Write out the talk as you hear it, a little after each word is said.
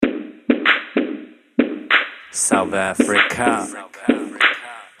South Africa,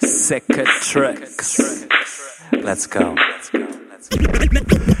 Cicatrix. Let's go.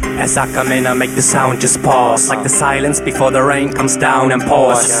 As I come in, I make the sound just pause, like the silence before the rain comes down and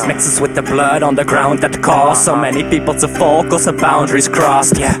pours. Mixes with the blood on the ground that caused so many people to fall, cause the boundaries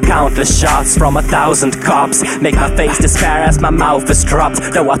crossed. Countless shots from 1,000 cops make my face despair as my mouth is dropped.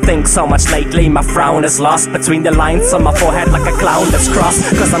 Though I think so much lately, my frown is lost between the lines on my forehead like a clown that's crossed.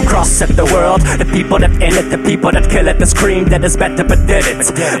 Cause I'm cross at the world, the people that in it, the people that kill it, the scream that is better but did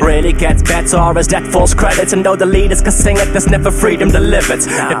it. Really gets better, or is that false credit? And though the leaders can sing it, there's never freedom to live it.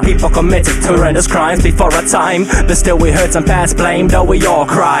 The people committed horrendous crimes before our time, but still we heard some past blame, though we all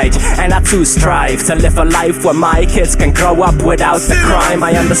cried. And I too strive to live a life where my kids can grow up without the crime.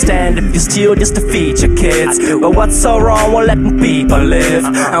 I understand if you steal just to feed your kids, but what's so wrong with letting people live?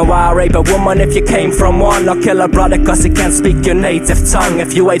 And why rape a woman if you came from one, or kill a brother cause he can't speak your native tongue?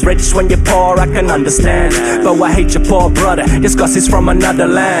 If you ain't rich when you're poor, I can understand, but why hate your poor brother just cause he's from another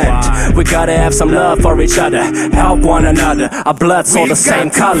land? We gotta have some love for each other, help one another, our blood's all the same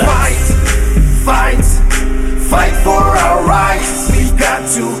color. Fight for our rights. We've got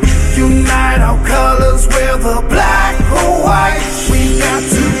to unite our colors, whether black or white. We've got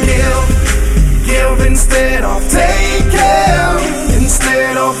to give instead of taking,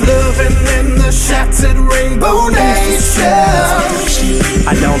 instead of living in the shattered rainbow nation.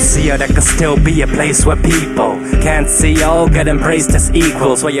 I don't see how there could still be a place where people can't see all get embraced as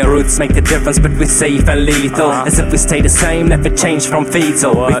equals, where your roots make the difference between safe and lethal. As if we stay the same, never change from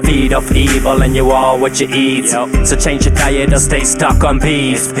fetal. We feed off evil and you are what you eat. So change your diet or stay stuck on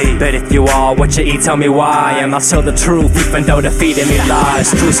beef. But if you are what you eat, tell me why. And I'll tell the truth even though they're feeding me lies.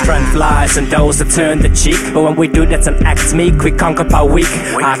 True strength lies in those that turn the cheek, but when we do that's an act meek, we conquer by weak.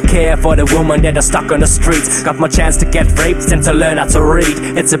 I care for the woman that are stuck on the streets, got more chance to get raped than to learn how to read.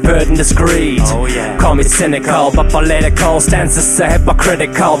 It's a burden to greed. Call me cynical, but political stances are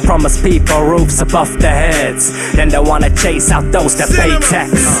hypocritical. Promise people roofs above their heads, then they wanna chase out those that pay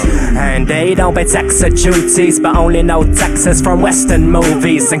tax. And they don't pay tax or duties, but only know taxes from Western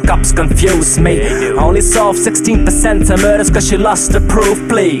movies. And cops confuse me, only solve 16% of murders cause she lost the proof.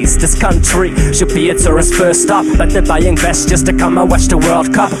 Please, this country should be a tourist first stop, but they're buying vests just to come and watch the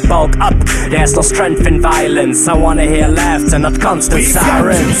World Cup. Bulk up, there's no strength in violence. I wanna hear laughter, not constant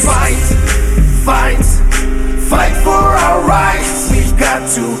sirens. Fight for our rights. We've got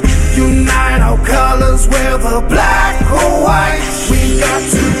to unite our colors, whether black or white. We've got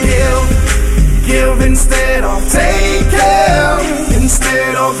to give instead of taking,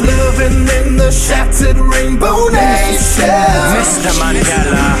 instead of living in the shattered rainbow nation. Mr.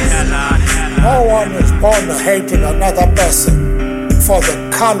 Mandela. No one is born hating another person for the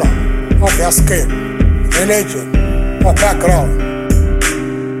color of their skin, religion, or background.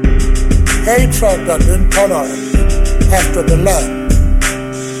 Hatred and intolerance have to be learned.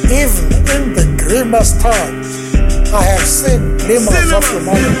 Even in the grimmest times, I have seen glimmers of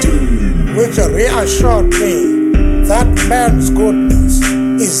humanity which reassured me that man's goodness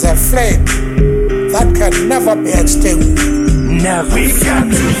is a flame that can never be extinguished. Never. We've got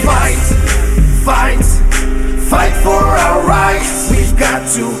to fight for our rights. We've got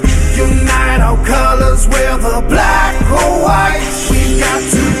to unite our colors, whether black or white. We've got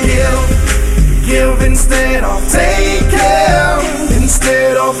to give instead of taking,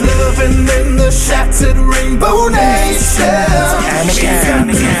 instead of living in the shattered rainbow nation. And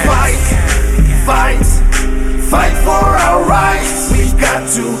again. Fight for our rights. We've got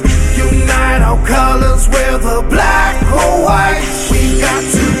to unite our colors, whether black or white. We've got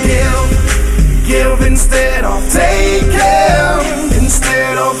to give instead of taking,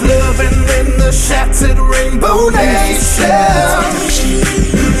 instead of living in the shattered rainbow nation.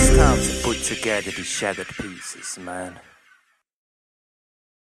 It's time to put together these shattered pieces, man.